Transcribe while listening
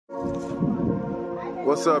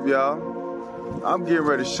What's up, y'all? I'm getting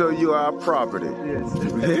ready to show you our property. Yes.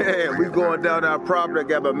 Yeah, we going down our property. I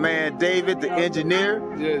got my man David, the engineer.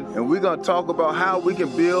 Yes. And we're gonna talk about how we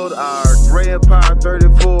can build our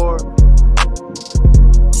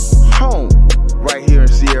GrayEmpire34 home right here in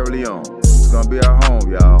Sierra Leone. It's gonna be our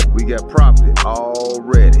home, y'all. We got property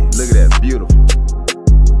already. Look at that, beautiful.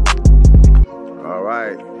 All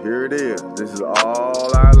right, here it is. This is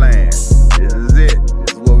all our land. This is it.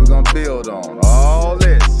 This is what we're gonna build on. All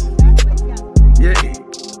this. Yeah.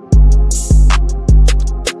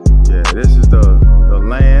 Yeah, this is the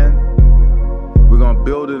land. We're gonna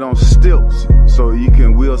build it on stilts so we'll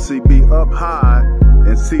be up high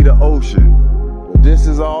and see the ocean. But this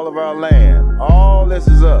is all of our land. All this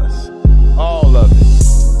is us. All of it.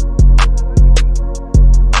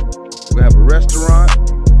 We have a restaurant,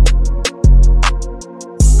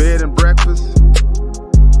 bed and breakfast.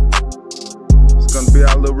 It's gonna be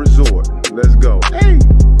our little resort. Let's go. Hey!